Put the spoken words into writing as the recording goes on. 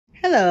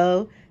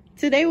Hello,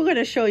 today we're going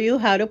to show you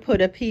how to put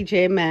a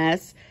PJ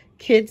Masks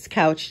kids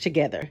couch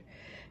together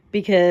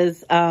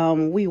because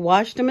we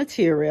watched the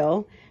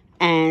material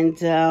and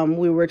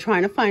we were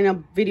trying to find a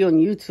video on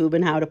YouTube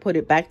and how to put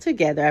it back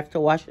together after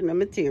washing the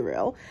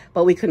material,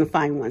 but we couldn't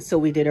find one, so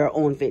we did our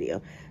own video.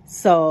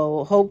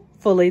 So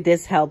hopefully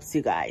this helps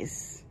you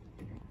guys.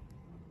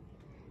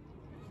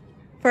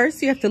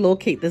 First, you have to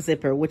locate the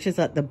zipper, which is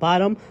at the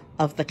bottom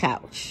of the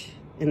couch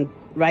and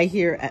right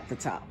here at the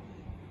top.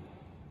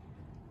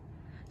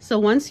 So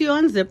once you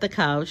unzip the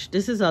couch,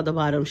 this is how the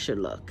bottom should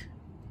look.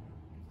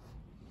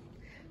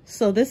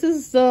 So this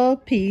is the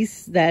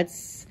piece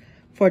that's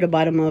for the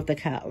bottom of the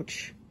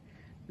couch.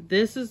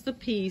 This is the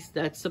piece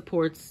that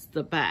supports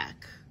the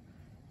back.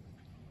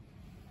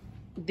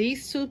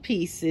 These two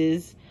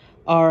pieces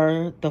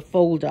are the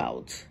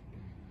fold-out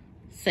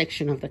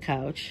section of the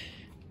couch.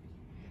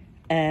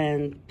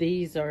 And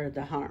these are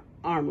the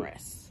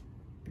armrests.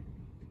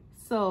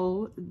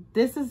 So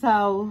this is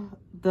how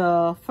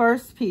the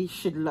first piece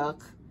should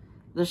look.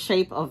 The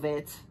shape of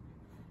it,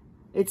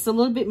 it's a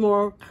little bit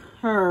more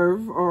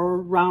curved or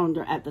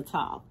rounder at the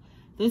top.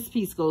 This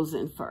piece goes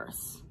in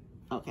first.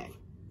 Okay.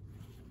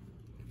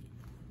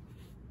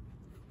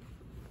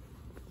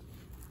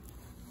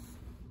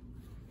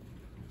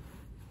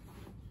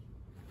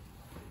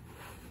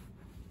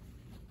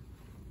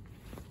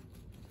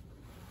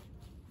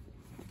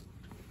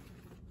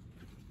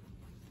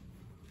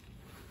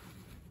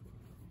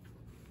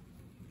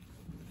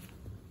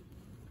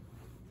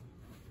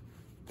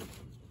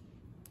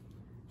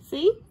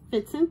 See,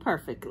 fits in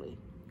perfectly.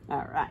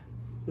 All right,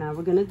 now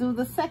we're gonna do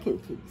the second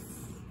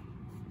piece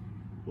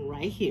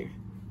right here.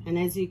 And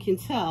as you can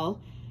tell,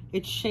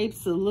 it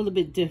shapes a little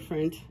bit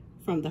different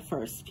from the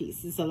first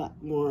piece. It's a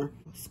lot more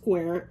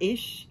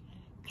square-ish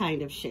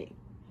kind of shape.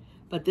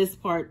 But this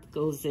part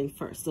goes in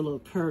first, the little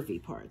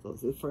curvy part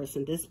goes in first,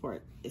 and this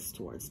part is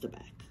towards the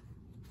back.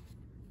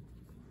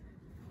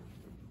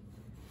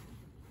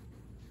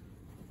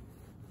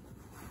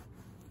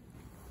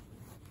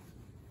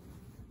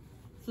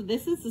 So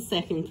this is the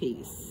second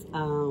piece,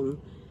 and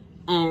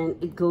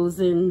it goes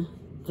in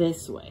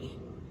this way,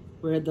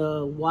 where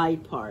the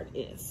wide part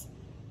is,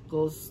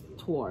 goes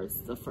towards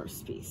the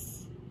first piece.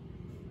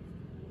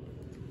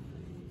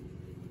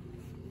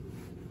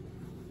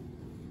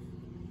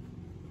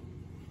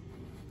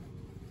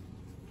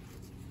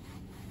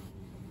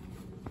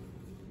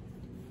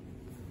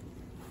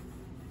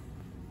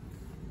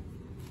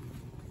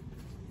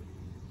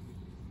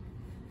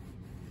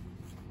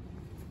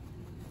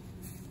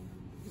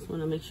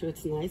 Want to make sure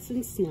it's nice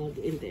and snug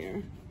in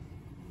there.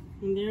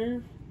 And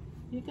there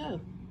you go.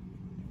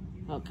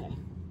 Okay.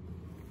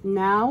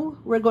 Now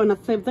we're going to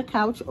flip the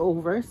couch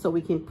over so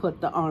we can put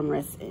the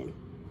armrest in.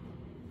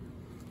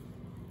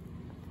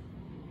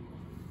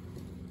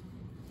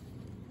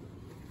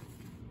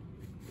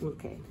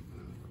 Okay.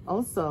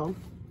 Also,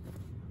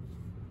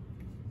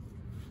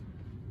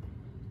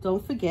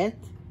 don't forget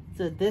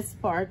that this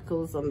part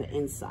goes on the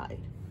inside.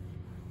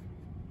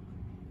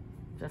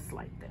 Just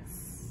like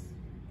this.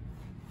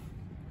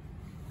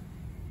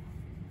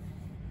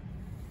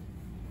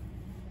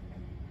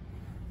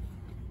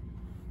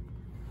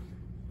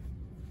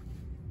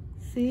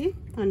 See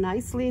how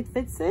nicely it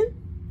fits in?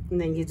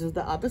 And then you do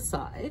the other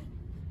side.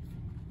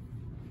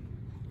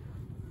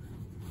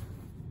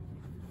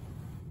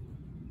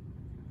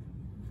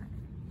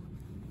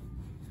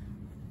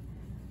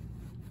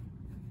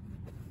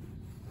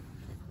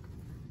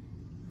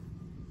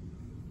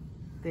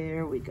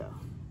 There we go.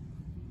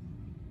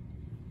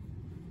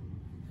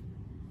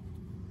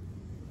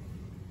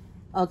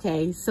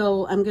 Okay,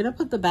 so I'm gonna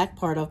put the back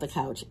part of the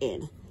couch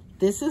in.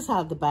 This is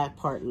how the back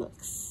part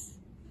looks.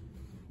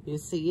 You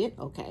see it?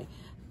 Okay.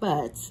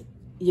 But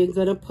you're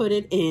going to put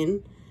it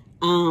in.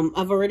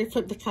 I've already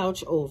flipped the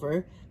couch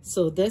over.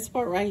 So this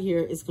part right here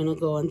is going to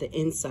go on the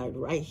inside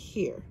right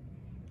here.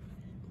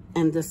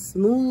 And the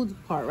smooth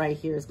part right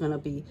here is going to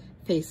be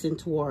facing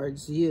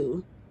towards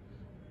you.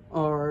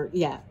 Or,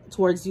 yeah,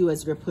 towards you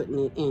as you're putting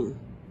it in.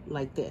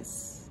 Like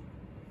this.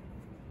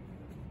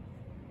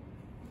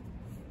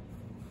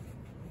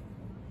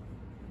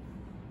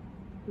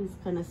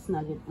 Just kind of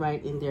snug it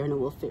right in there and it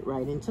will fit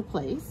right into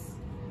place.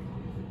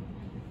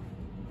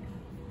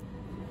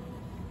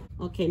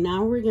 Okay,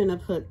 now we're gonna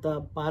put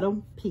the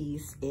bottom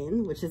piece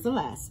in, which is the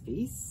last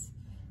piece,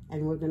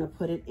 and we're gonna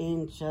put it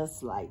in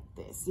just like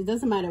this. It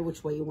doesn't matter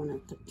which way you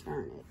want to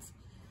turn it.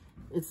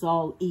 It's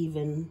all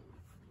even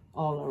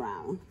all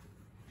around.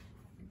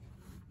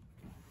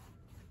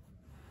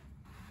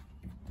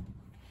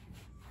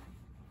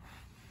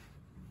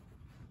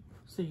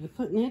 So you're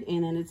putting it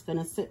in and it's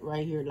gonna sit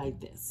right here like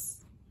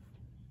this.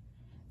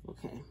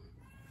 Okay.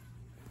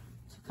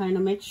 So kind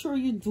of make sure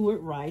you do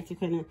it right.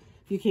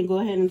 You can go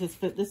ahead and just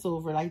flip this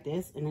over like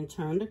this and then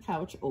turn the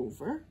couch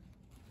over.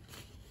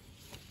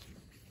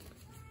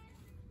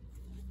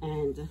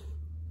 And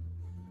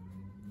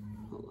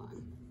hold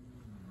on.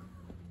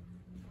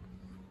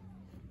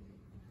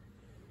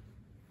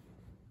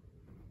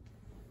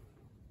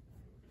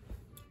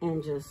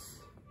 And just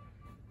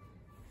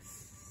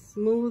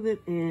smooth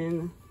it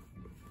in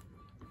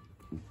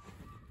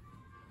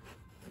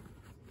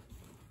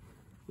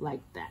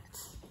like that.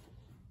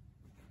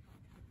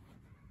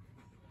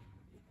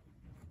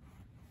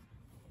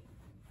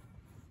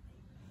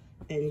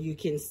 And you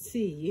can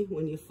see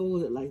when you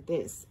fold it like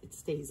this, it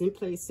stays in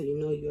place, so you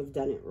know you have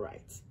done it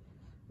right.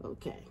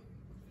 Okay,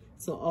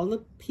 so all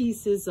the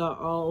pieces are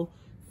all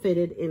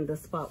fitted in the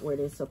spot where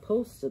they're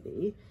supposed to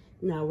be.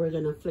 Now we're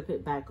gonna flip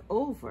it back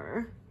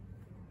over.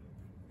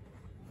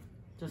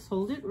 Just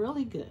hold it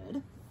really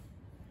good.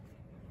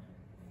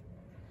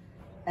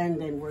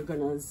 And then we're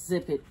gonna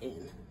zip it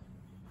in.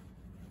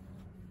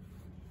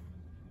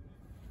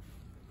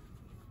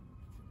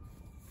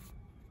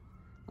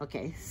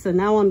 Okay, so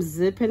now I'm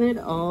zipping it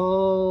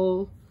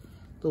all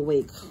the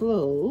way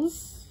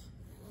close.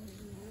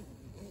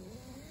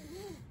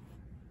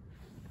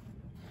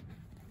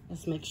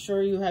 Just make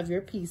sure you have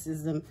your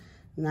pieces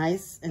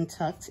nice and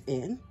tucked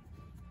in.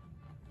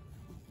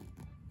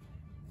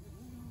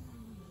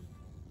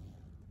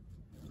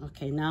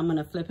 Okay, now I'm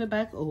gonna flip it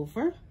back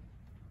over.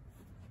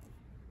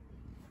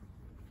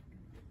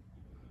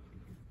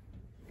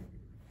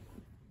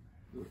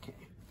 Okay,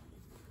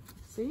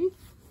 see?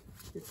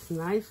 It's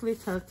nicely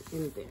tucked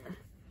in there.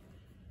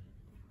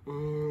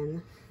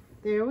 And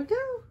there we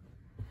go.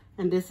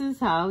 And this is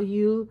how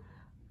you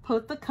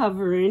put the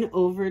covering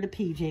over the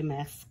PJ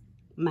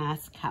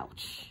Masks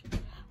couch.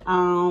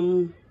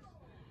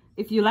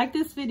 If you like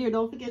this video,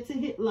 don't forget to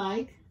hit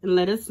like and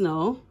let us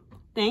know.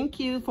 Thank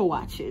you for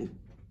watching.